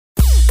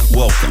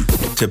Welcome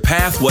to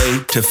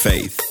Pathway to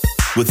Faith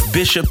with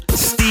Bishop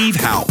Steve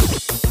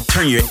Houpe.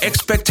 Turn your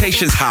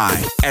expectations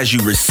high as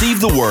you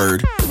receive the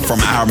word from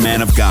our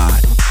man of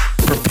God.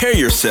 Prepare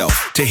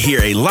yourself to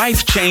hear a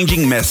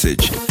life-changing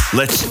message.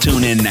 Let's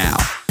tune in now.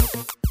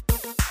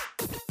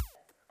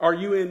 Are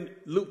you in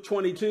Luke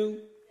 22?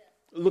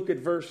 Look at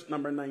verse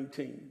number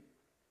 19.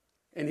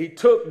 And he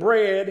took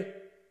bread,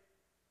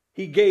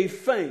 he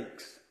gave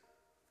thanks,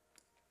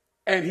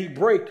 and he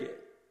brake it.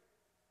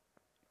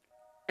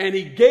 And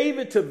he gave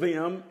it to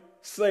them,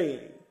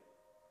 saying,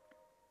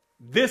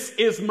 "This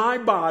is my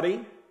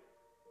body,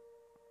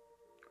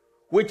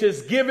 which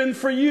is given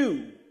for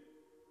you."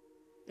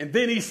 And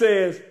then he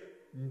says,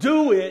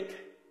 "Do it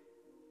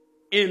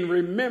in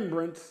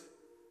remembrance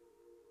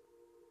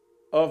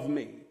of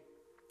me."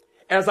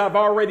 As I've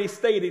already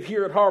stated,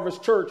 here at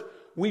Harvest Church,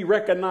 we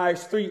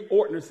recognize three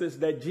ordinances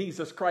that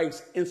Jesus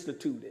Christ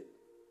instituted.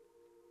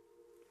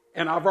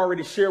 And I've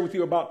already shared with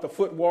you about the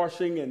foot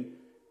washing and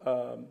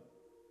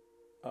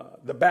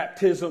the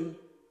baptism.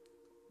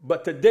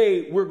 But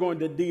today we're going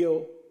to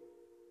deal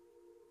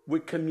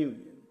with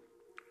communion.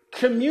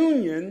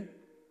 Communion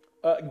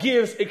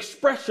gives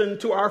expression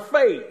to our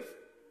faith.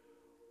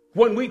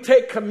 When we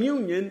take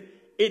communion,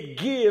 it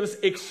gives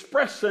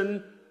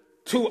expression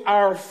to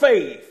our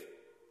faith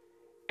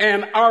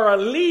and our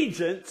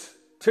allegiance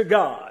to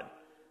God.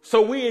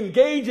 So we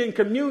engage in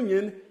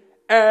communion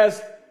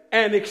as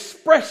an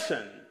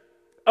expression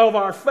of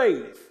our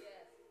faith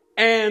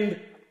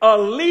and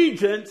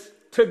allegiance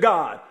to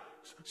God.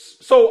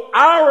 So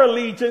our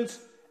allegiance,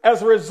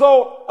 as a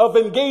result of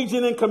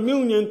engaging in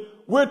communion,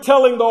 we're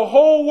telling the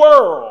whole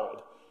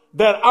world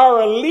that our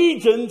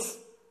allegiance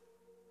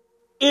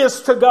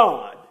is to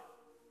God,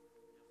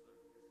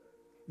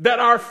 that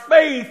our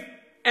faith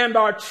and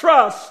our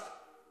trust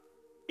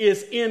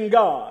is in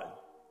God.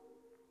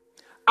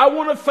 I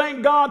want to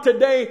thank God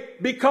today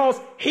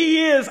because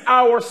He is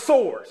our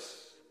source.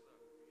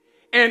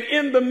 And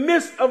in the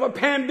midst of a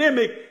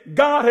pandemic,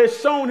 God has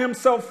shown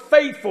Himself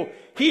faithful.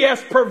 He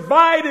has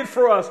provided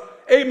for us,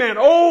 amen,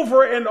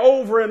 over and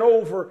over and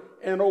over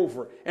and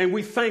over. And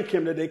we thank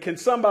Him today. Can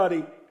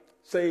somebody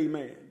say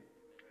amen?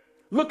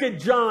 Look at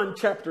John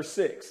chapter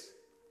 6.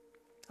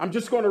 I'm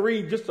just going to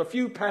read just a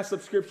few passages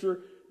of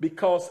scripture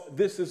because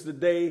this is the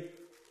day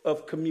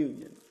of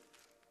communion.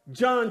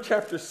 John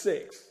chapter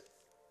 6.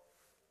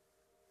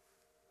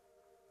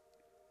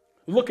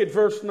 Look at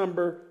verse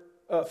number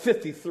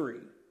 53.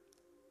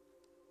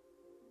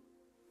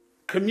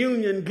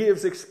 Communion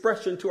gives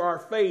expression to our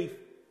faith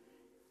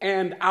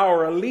and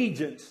our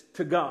allegiance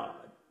to God.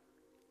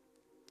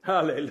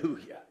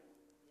 Hallelujah.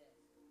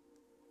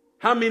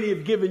 How many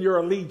have given your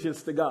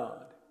allegiance to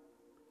God?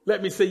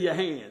 Let me see your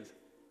hands.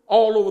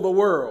 All over the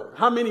world.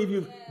 How many of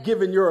you have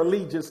given your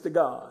allegiance to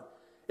God?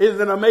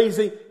 Isn't it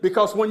amazing?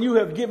 Because when you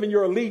have given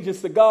your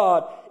allegiance to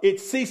God, it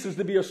ceases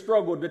to be a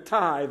struggle to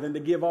tithe and to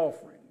give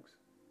offerings.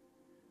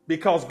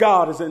 Because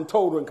God is in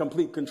total and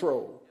complete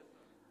control.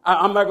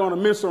 I'm not going to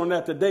miss on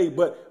that today,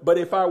 but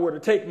if I were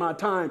to take my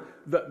time,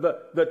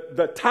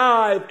 the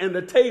tithe and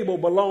the table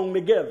belong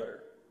together.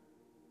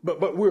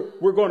 But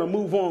we're going to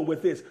move on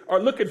with this. Or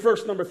look at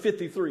verse number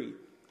 53.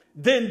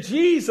 Then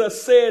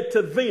Jesus said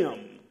to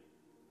them,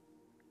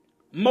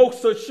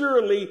 "Most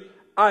assuredly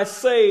I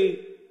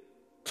say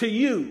to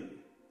you,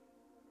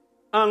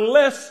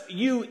 unless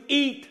you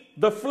eat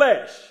the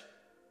flesh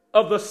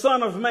of the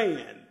Son of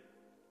Man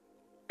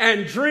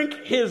and drink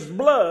his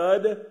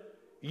blood,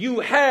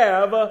 you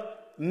have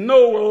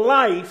no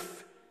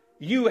life.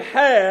 You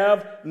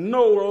have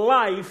no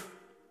life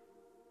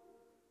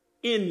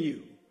in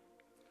you."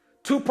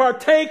 To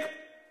partake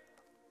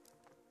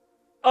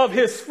of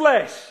his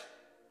flesh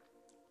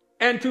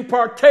and to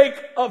partake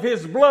of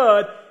his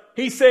blood,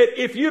 he said,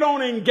 if you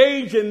don't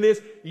engage in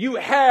this, you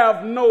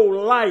have no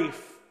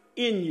life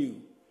in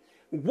you.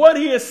 What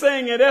he is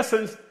saying in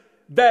essence,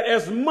 that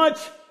as much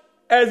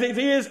as it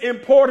is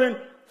important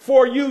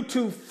for you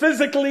to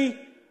physically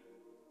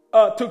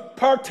to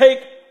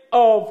partake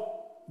of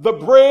the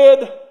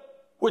bread,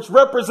 which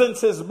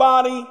represents his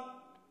body,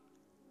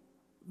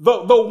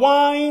 the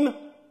wine,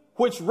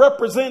 which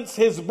represents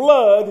his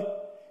blood,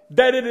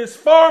 that it is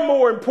far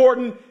more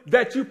important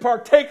that you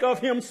partake of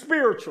him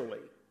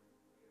spiritually.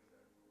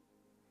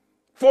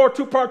 For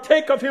to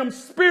partake of him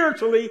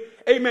spiritually,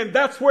 amen,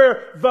 that's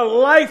where the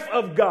life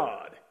of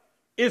God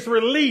is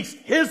released.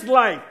 His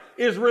life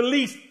is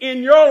released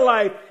in your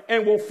life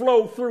and will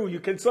flow through you.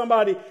 Can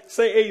somebody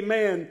say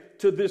amen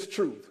to this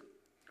truth?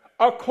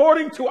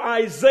 According to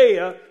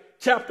Isaiah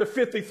chapter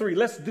 53,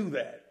 let's do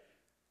that.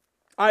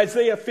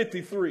 Isaiah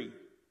 53.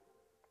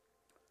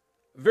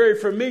 Very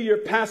familiar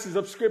passage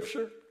of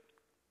scripture.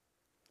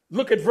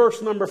 Look at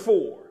verse number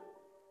 4.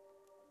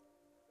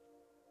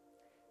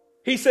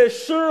 He says,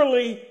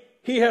 surely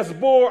he has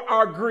bore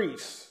our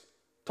griefs,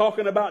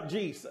 talking about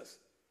Jesus,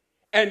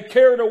 and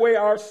carried away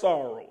our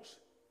sorrows.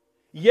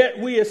 Yet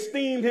we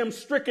esteemed him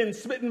stricken,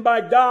 smitten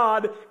by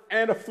God,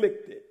 and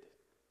afflicted.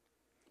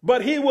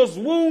 But he was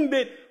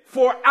wounded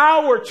for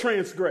our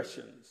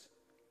transgressions.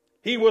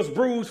 He was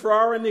bruised for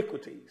our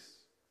iniquities.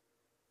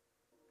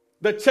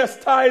 The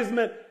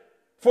chastisement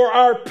for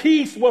our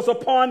peace was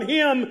upon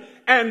him,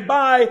 and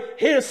by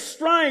his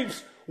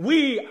stripes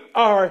we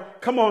are,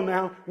 come on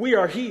now, we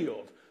are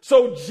healed.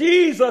 So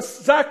Jesus'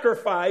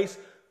 sacrifice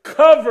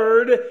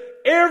covered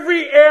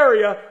every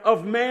area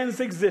of man's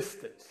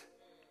existence.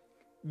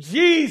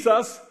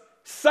 Jesus'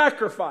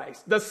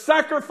 sacrifice, the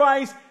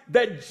sacrifice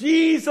that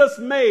Jesus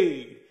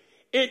made,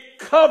 it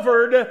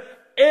covered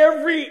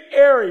every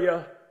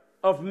area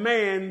of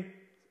man's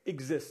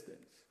existence.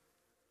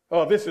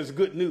 Oh, this is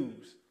good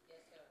news.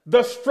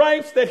 The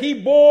stripes that he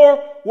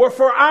bore were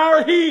for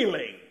our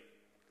healing.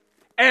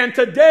 And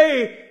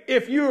today,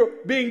 if you're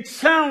being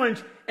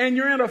challenged and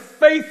you're in a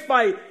faith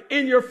fight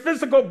in your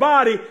physical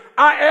body,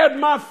 I add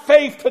my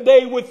faith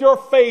today with your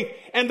faith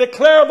and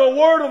declare the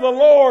word of the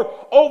Lord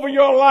over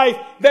your life,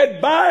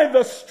 that by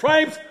the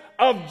stripes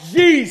of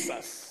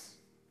Jesus,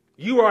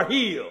 you are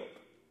healed.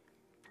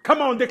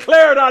 Come on,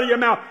 declare it out of your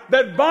mouth,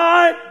 that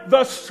by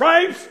the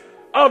stripes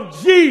of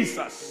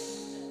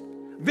Jesus,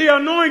 the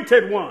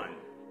anointed one,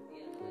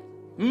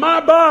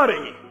 my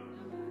body,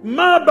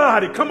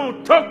 come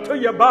on, talk to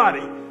your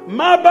body.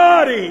 My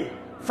body,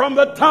 from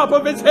the top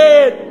of its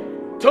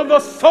head to the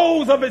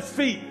soles of its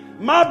feet,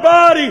 my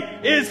body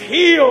is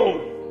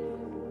healed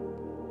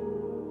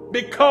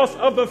because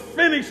of the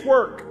finished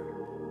work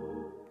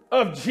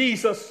of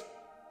Jesus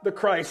the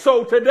Christ.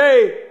 So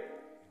today,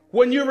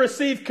 when you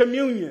receive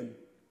communion,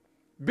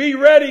 be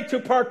ready to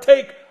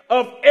partake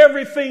of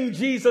everything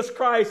Jesus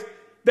Christ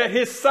that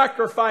his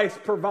sacrifice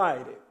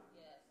provided.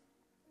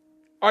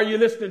 Are you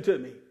listening to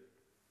me?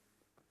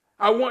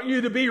 I want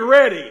you to be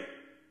ready.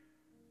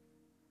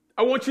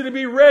 I want you to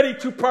be ready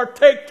to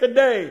partake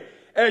today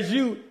as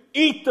you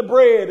eat the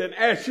bread and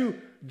as you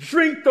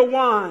drink the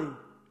wine,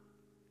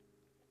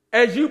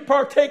 as you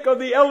partake of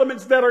the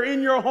elements that are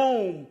in your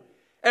home,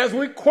 as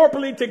we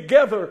corporately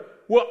together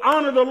will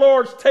honor the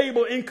Lord's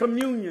table in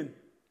communion.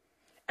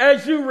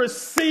 As you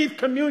receive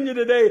communion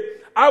today,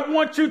 I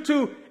want you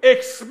to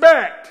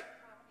expect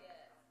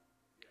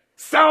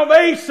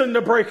salvation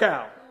to break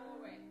out.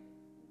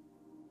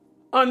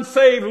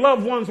 Unsaved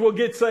loved ones will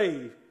get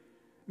saved.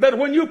 That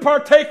when you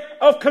partake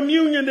of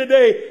communion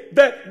today,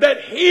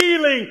 that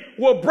healing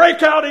will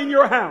break out in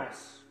your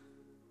house.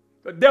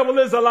 The devil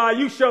is a lie.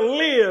 You shall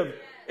live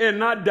and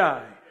not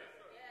die.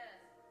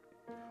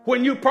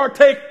 When you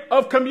partake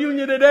of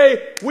communion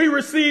today, we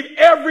receive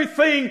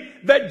everything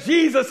that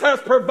Jesus has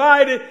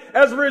provided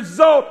as a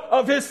result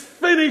of his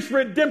finished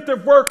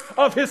redemptive work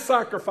of his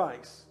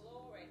sacrifice.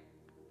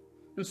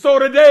 And so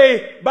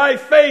today, by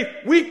faith,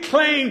 we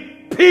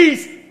claim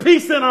peace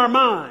in our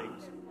minds.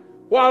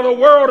 While the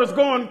world is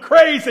going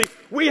crazy,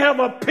 we have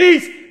a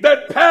peace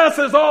that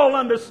passes all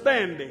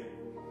understanding.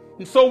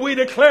 And so we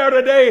declare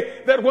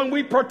today that when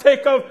we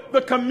partake of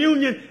the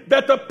communion,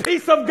 that the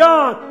peace of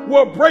God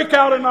will break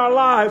out in our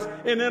lives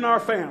and in our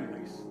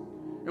families.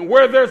 And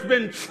where there's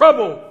been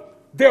trouble,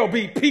 there'll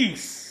be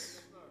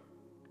peace.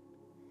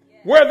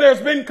 Where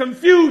there's been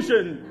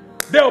confusion,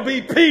 there'll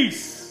be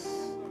peace.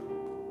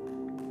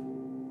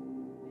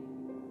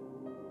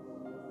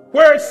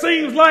 Where it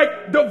seems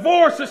like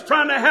divorce is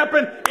trying to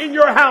happen in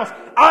your house,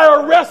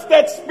 I arrest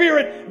that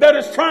spirit that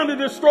is trying to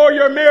destroy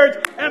your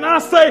marriage, and I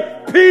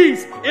say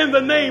peace in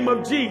the name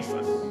of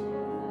Jesus.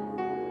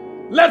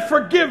 Let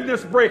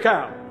forgiveness break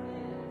out.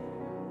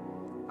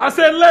 I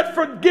said let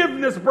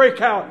forgiveness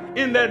break out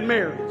in that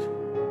marriage.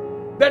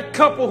 That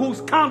couple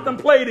who's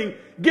contemplating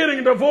getting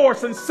a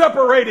divorce and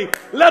separating,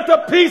 let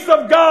the peace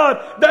of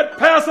God that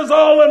passes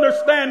all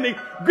understanding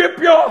grip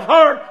your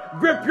heart,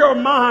 grip your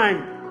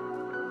mind,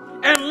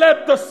 and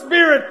let the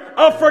spirit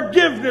of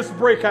forgiveness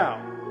break out.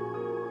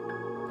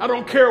 I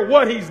don't care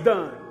what he's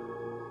done.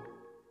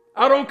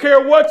 I don't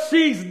care what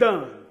she's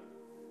done.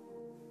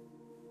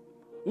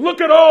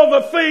 Look at all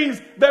the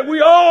things that we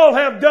all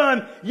have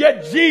done,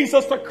 yet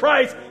Jesus the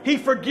Christ, he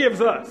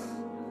forgives us.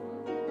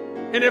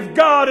 And if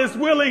God is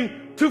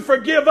willing to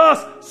forgive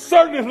us,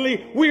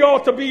 certainly we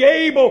ought to be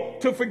able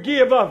to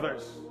forgive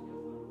others.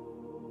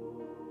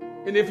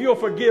 And if you'll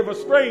forgive a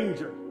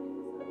stranger,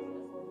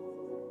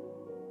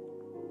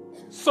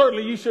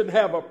 certainly you shouldn't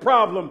have a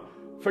problem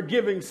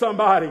forgiving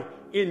somebody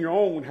in your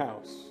own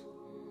house.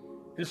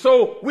 And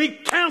so we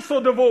cancel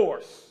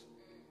divorce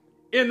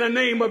in the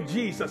name of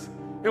Jesus.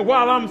 And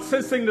while I'm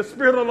sensing the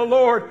Spirit of the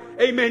Lord,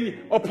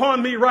 amen,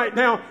 upon me right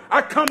now,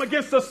 I come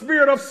against the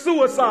spirit of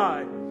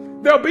suicide.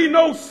 There'll be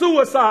no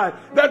suicide.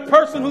 That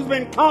person who's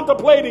been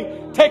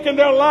contemplating taking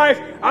their life,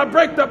 I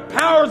break the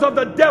powers of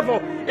the devil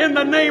in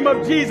the name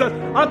of Jesus.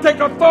 I take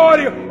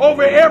authority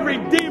over every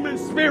demon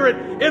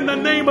spirit in the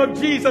name of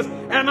Jesus.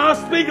 And I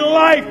speak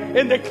life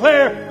and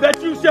declare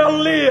that you shall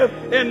live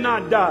and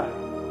not die.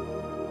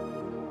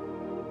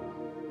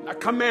 I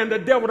command the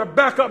devil to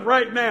back up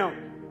right now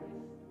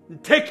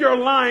and take your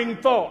lying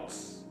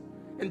thoughts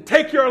and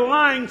take your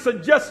lying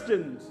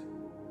suggestions.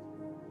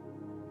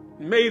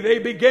 May they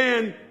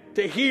begin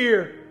to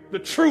hear the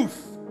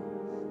truth,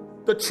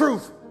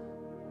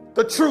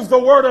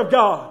 the word of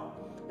God.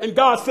 And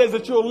God says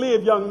that you'll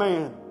live, young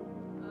man.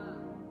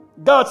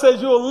 God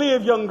says you'll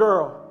live, young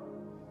girl.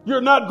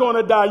 You're not going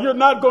to die. You're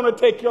not going to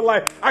take your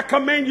life. I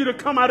command you to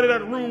come out of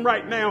that room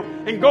right now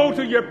and go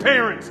to your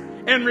parents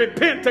and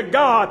repent to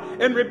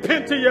God and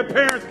repent to your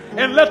parents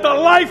and let the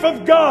life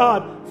of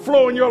God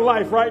flow in your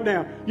life right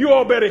now. You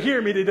all better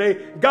hear me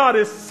today. God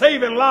is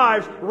saving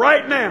lives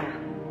right now.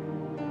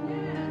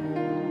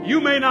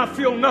 You may not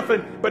feel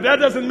nothing, but that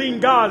doesn't mean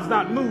God's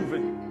not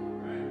moving.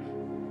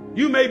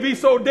 You may be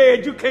so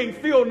dead you can't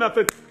feel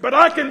nothing, but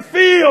I can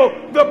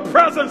feel the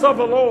presence of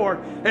the Lord,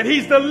 and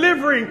He's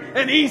delivering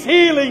and He's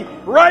healing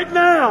right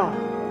now.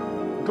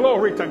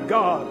 Glory to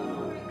God.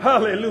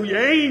 Hallelujah.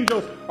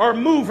 Angels are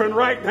moving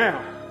right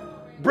now,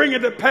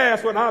 bringing to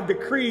pass what I've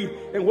decreed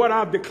and what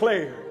I've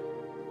declared.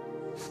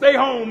 Stay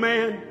home,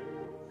 man.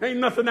 Ain't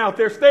nothing out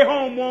there. Stay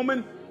home,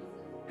 woman.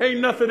 Ain't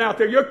nothing out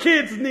there. Your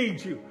kids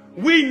need you.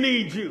 We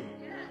need you.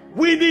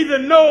 We need to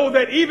know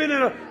that even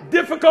in a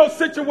difficult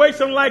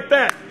situation like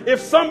that, if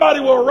somebody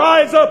will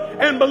rise up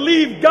and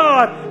believe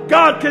God,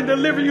 God can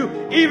deliver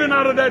you even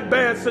out of that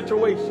bad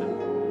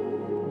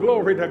situation.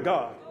 Glory to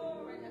God.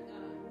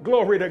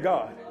 Glory to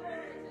God.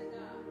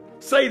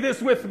 Say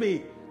this with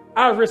me.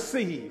 I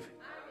receive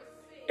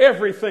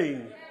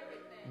everything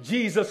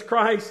Jesus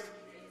Christ,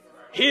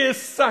 His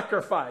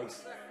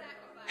sacrifice,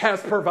 has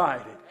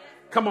provided.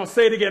 Come on,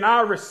 say it again.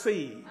 I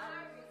receive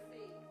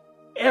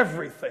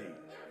everything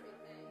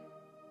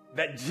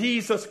that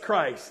Jesus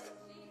Christ,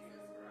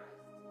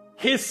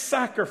 His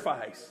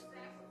sacrifice,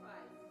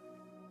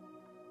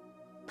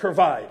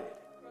 provided.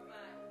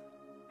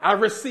 I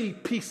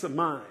receive peace of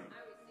mind.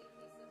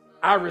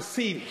 I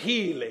receive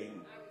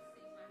healing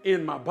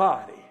in my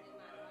body.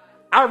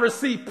 I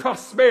receive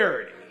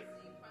prosperity.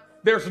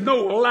 There's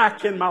no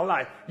lack in my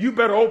life. You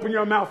better open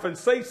your mouth and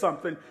say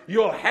something.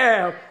 You'll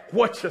have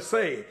what you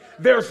say.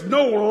 There's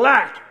no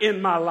lack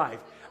in my life.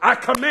 I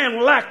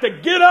command lack to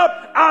get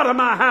up out of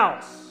my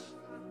house.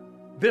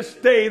 This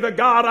day, the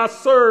God I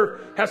serve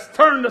has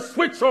turned the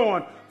switch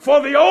on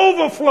for the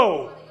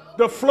overflow,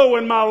 the flow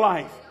in my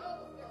life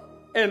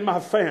and my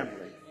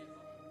family.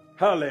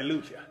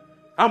 Hallelujah.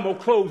 I'm going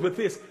to close with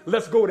this.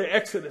 Let's go to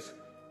Exodus.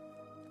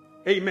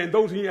 Amen.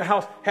 Those in your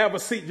house, have a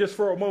seat just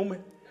for a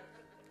moment.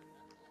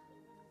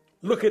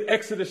 Look at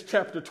Exodus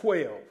chapter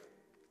 12.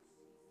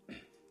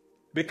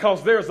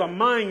 Because there's a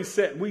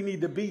mindset we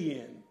need to be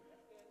in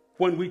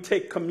when we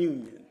take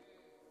communion.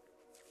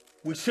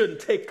 We shouldn't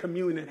take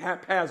communion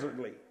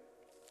haphazardly,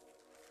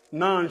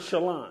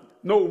 nonchalant,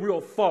 no real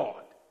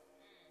thought.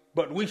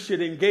 But we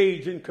should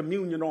engage in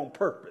communion on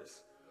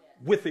purpose,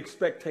 with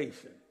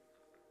expectation.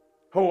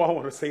 Oh, I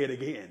want to say it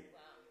again.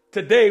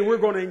 Today we're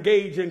going to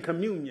engage in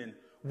communion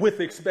with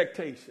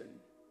expectation.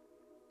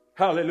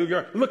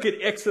 Hallelujah. Look at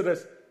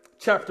Exodus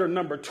chapter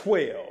number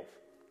 12.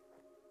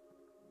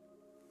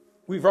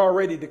 We've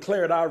already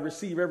declared I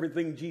receive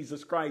everything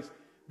Jesus Christ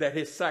that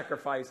His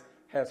sacrifice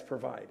has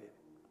provided.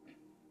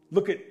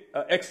 Look at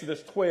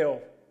Exodus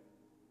 12.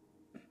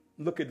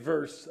 Look at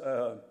verse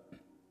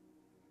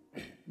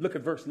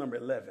number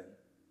 11.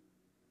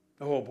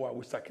 Oh boy, I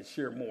wish I could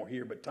share more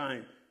here, but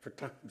for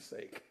time's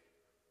sake.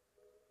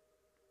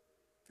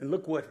 And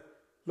look what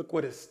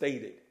is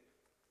stated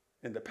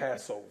in the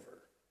Passover.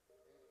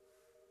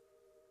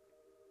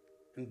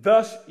 And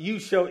thus you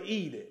shall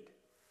eat it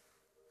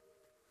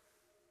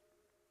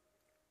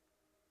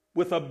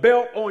with a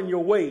belt on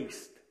your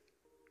waist,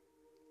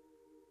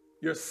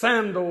 your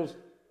sandals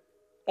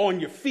on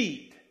your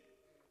feet,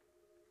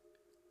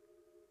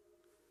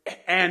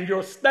 and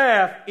your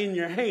staff in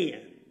your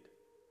hand.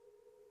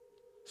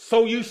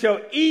 So you shall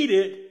eat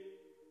it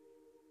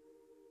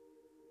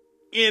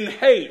in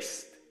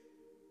haste.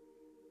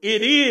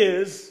 It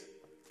is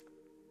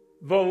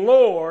the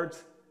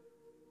Lord's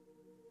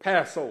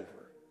Passover.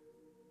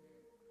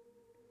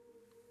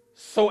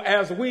 So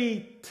as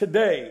we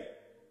today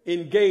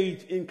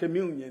engage in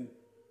communion,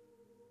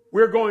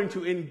 we're going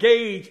to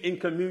engage in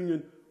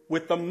communion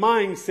with the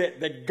mindset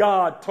that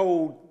God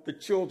told the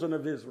children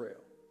of Israel.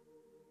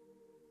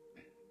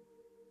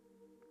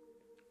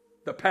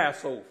 The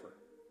Passover.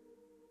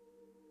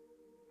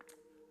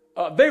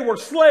 They were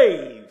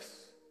slaves.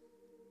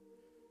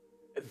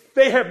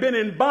 They have been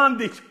in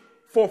bondage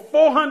for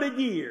 400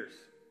 years.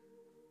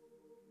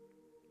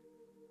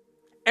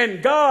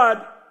 And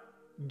God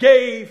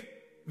gave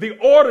the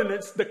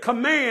ordinance, the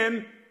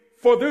command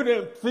for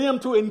them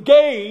to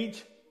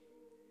engage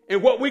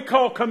in what we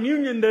call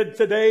communion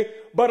today,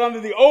 but under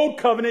the old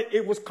covenant,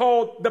 it was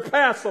called the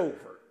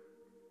Passover.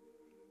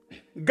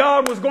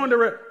 God was going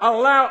to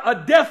allow a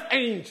death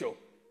angel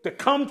to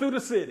come through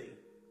the city.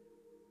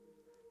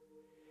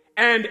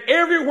 And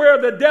everywhere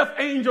the death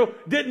angel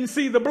didn't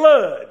see the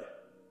blood,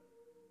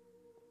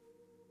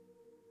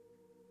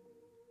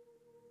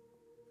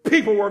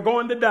 people were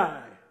going to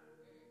die.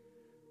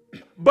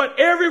 But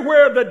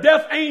everywhere the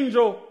death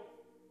angel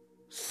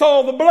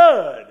saw the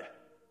blood,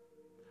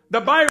 the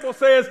Bible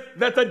says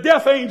that the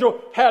death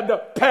angel had to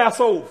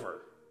pass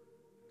over.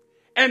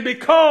 And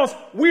because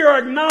we are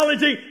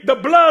acknowledging the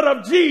blood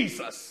of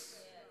Jesus,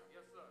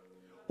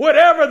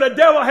 whatever the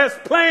devil has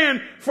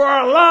planned for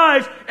our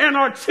lives and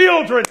our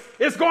children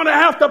is going to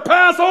have to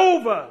pass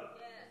over.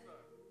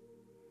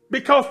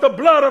 because the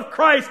blood of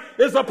Christ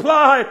is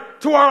applied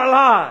to our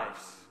lives.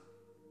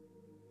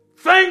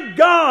 Thank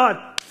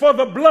God for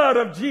the blood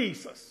of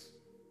Jesus.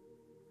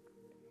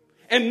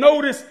 And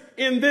notice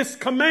in this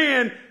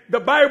command, the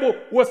Bible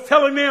was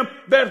telling them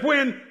that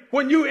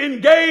when you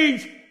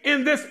engage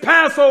in this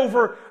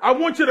Passover, I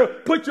want you to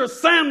put your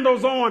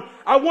sandals on.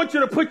 I want you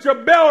to put your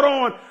belt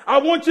on. I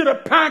want you to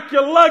pack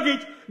your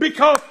luggage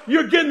because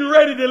you're getting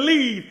ready to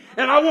leave.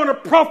 And I want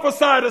to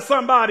prophesy to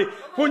somebody.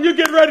 When you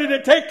get ready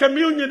to take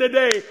communion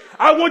today,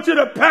 I want you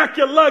to pack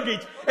your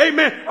luggage.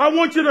 Amen. I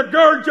want you to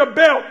gird your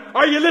belt.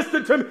 Are you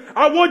listening to me?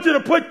 I want you to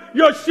put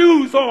your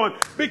shoes on,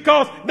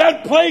 because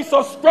that place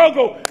of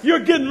struggle, you're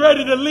getting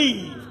ready to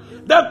leave.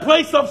 That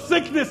place of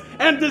sickness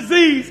and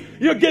disease,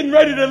 you're getting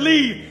ready to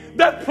leave.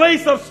 That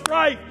place of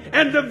strife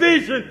and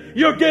division,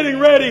 you're getting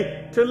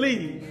ready to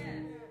leave.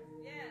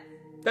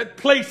 That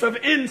place of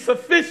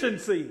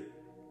insufficiency,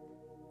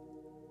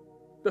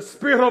 the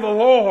Spirit of the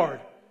Lord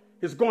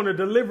is going to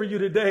deliver you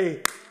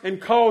today and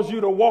cause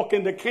you to walk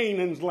into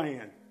Canaan's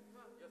land.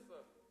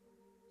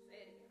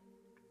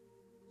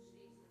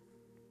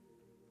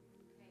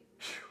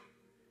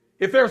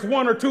 If there's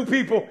one or two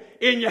people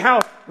in your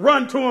house,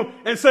 run to them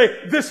and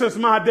say, this is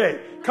my day.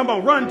 Come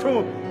on, run to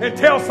them and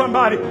tell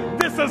somebody,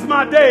 this is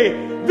my day.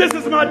 This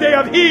is my day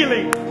of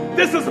healing.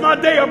 This is my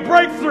day of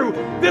breakthrough.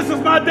 This is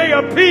my day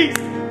of peace.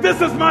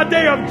 This is my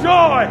day of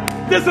joy.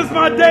 This is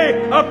my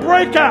day of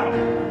breakout.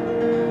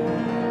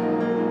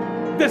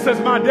 This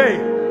is my day.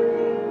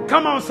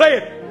 Come on, say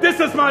it. This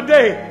is my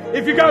day.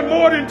 If you got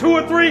more than two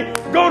or three,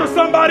 go to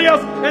somebody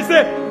else and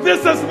say,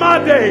 this is my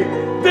day.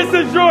 This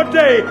is your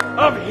day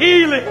of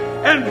healing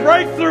and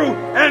breakthrough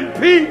and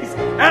peace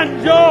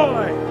and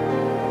joy.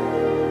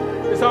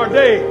 It's our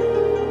day.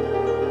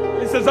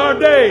 This is our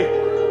day.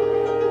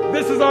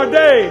 This is our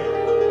day.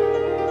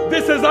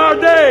 This is our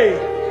day.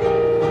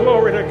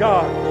 Glory to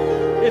God.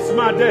 It's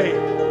my day.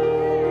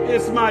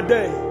 It's my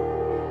day.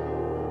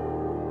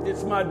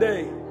 It's my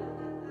day.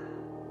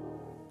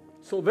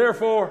 So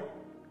therefore,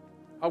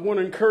 I want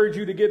to encourage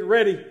you to get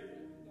ready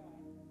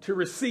to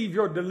receive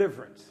your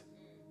deliverance.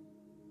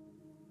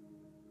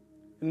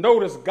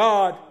 Notice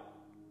God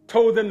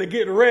told them to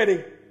get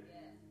ready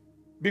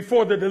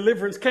before the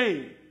deliverance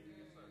came.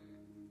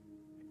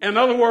 In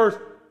other words,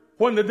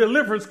 when the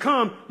deliverance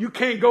comes, you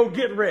can't go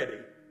get ready.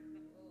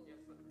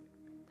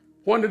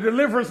 When the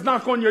deliverance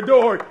knock on your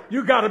door,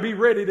 you got to be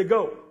ready to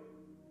go.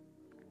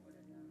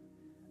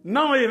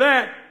 Not only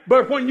that,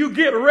 but when you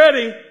get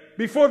ready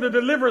before the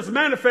deliverance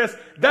manifests,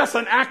 that's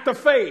an act of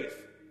faith.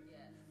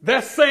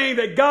 That's saying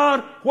that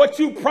God, what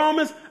you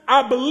promised,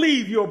 I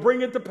believe you'll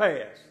bring it to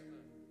pass.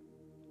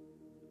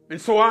 And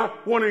so I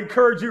want to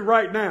encourage you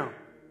right now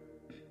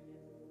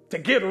to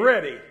get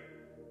ready.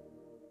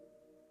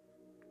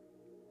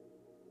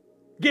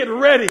 Get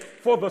ready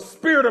for the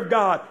Spirit of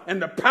God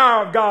and the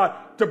power of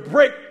God to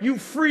break you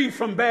free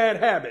from bad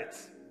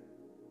habits.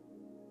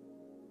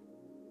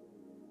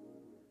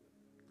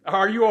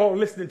 Are you all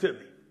listening to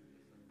me?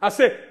 I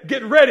said,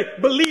 get ready.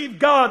 Believe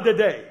God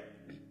today.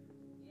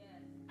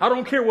 I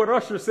don't care what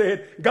Usher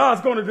said.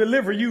 God's going to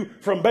deliver you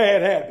from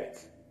bad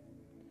habits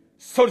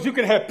so that you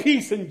can have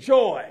peace and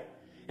joy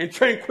and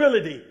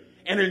tranquility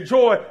and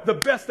enjoy the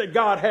best that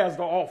God has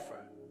to offer.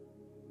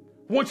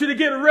 I want you to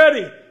get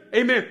ready,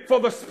 amen, for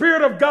the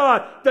Spirit of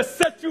God to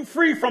set you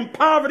free from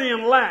poverty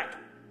and lack.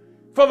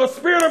 For the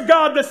Spirit of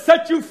God to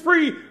set you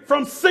free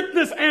from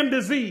sickness and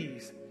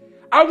disease.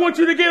 I want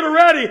you to get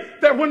ready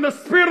that when the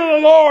Spirit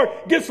of the Lord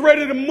gets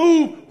ready to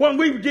move, when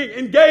we get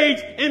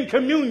engaged in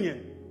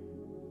communion,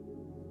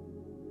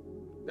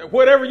 that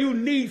whatever you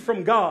need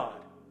from God,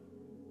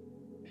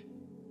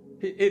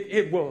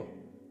 it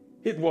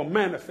will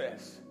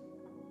manifest.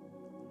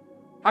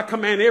 I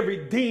command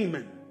every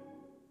demon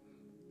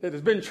that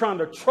has been trying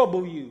to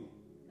trouble you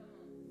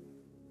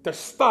to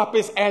stop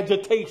its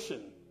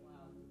agitation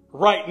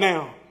right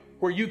now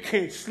where you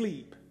can't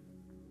sleep.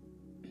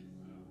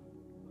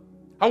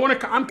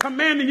 I'm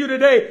commanding you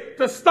today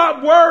to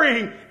stop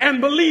worrying and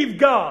believe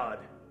God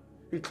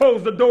and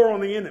close the door on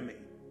the enemy.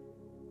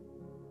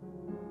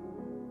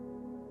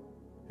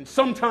 And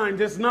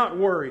sometimes it's not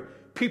worry.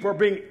 People are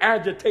being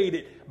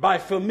agitated by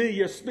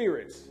familiar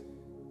spirits.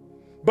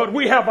 But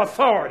we have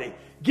authority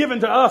given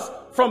to us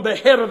from the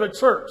head of the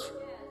church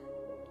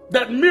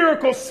that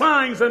miracle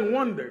signs and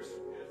wonders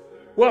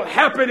will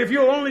happen if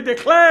you'll only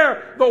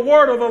declare the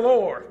word of the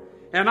Lord.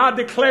 And I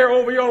declare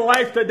over your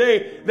life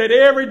today that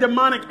every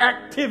demonic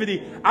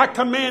activity, I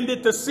command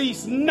it to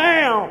cease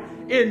now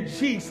in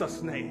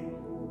Jesus' name.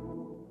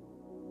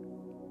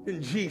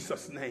 In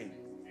Jesus' name.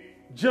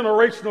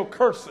 Generational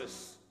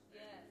curses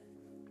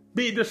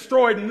be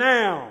destroyed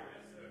now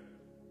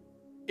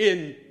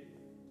in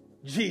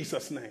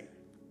Jesus' name.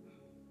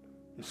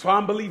 And so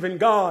I'm believing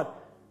God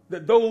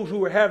that those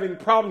who are having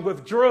problems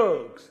with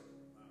drugs,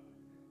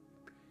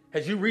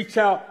 as you reach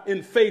out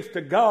in faith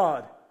to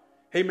God,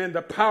 amen,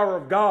 the power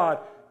of God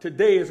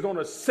today is going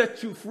to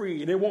set you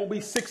free. And it won't be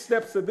 6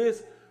 steps to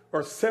this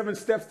or 7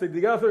 steps to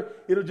the other.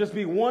 It'll just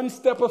be one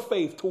step of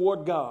faith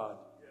toward God.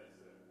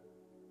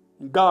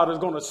 And God is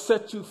going to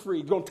set you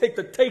free. He's going to take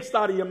the taste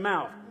out of your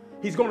mouth.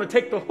 He's going to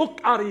take the hook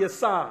out of your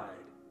side.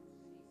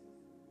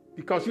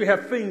 Because you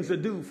have things to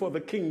do for the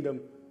kingdom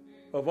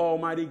of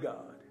Almighty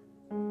God.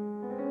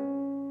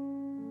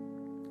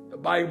 The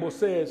Bible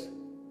says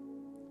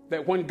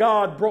that when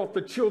God brought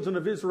the children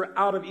of Israel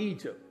out of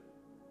Egypt,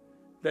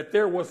 that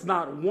there was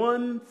not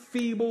one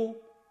feeble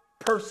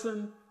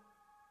person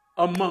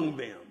among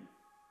them.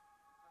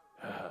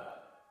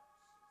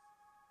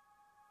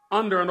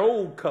 Under an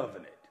old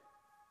covenant,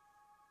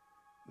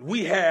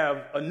 we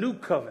have a new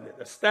covenant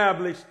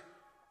established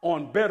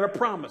on better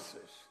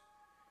promises.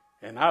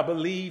 And I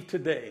believe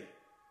today,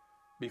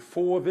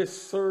 before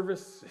this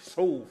service is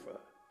over,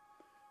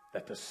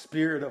 that the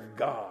Spirit of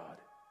God,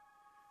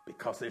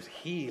 because there's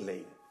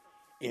healing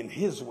in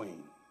his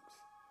wings,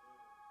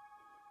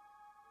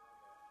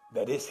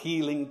 that his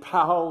healing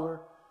power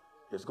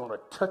is going to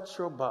touch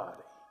your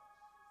body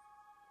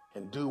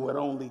and do what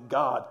only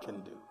God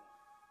can do.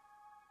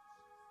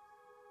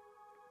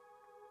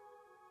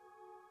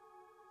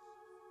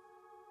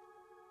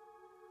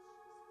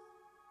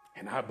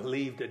 And I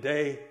believe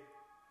today,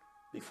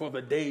 before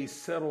the days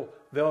settle,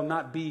 there'll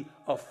not be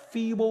a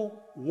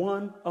feeble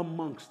one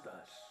amongst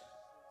us.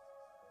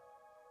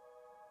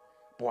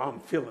 Boy, I'm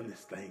feeling this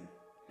thing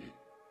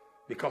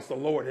because the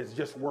Lord has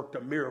just worked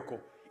a miracle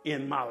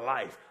in my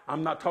life.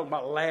 I'm not talking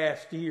about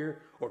last year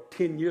or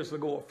 10 years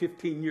ago or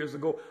 15 years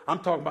ago. I'm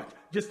talking about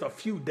just a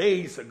few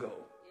days ago.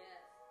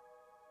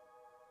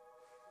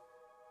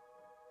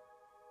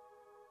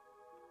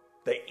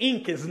 The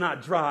ink is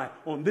not dry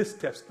on this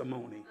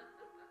testimony.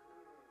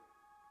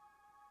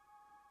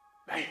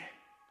 Man,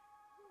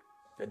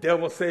 the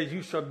devil says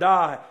you shall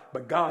die,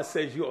 but God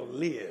says you'll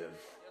live.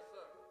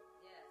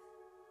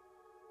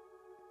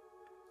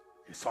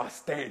 And so I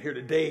stand here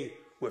today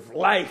with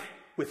life,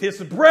 with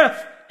his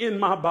breath in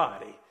my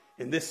body.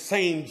 And this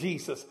same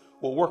Jesus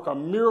will work a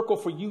miracle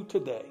for you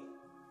today.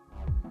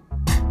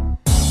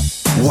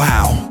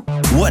 Wow,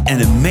 what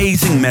an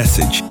amazing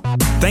message.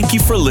 Thank you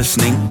for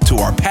listening to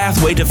our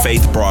Pathway to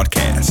Faith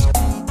broadcast.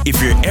 If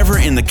you're ever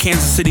in the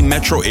Kansas City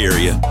metro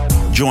area,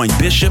 join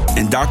Bishop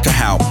and Dr.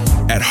 Houpe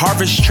at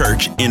Harvest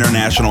Church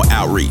International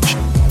Outreach,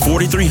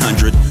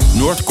 4300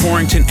 North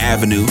Corrington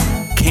Avenue,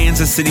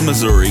 Kansas City,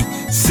 Missouri,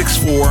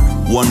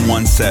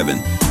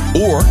 64117.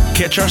 Or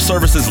catch our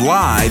services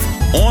live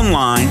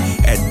online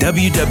at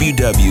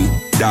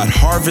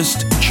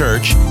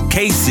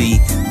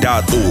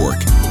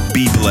www.harvestchurchkc.org.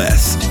 Be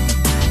blessed.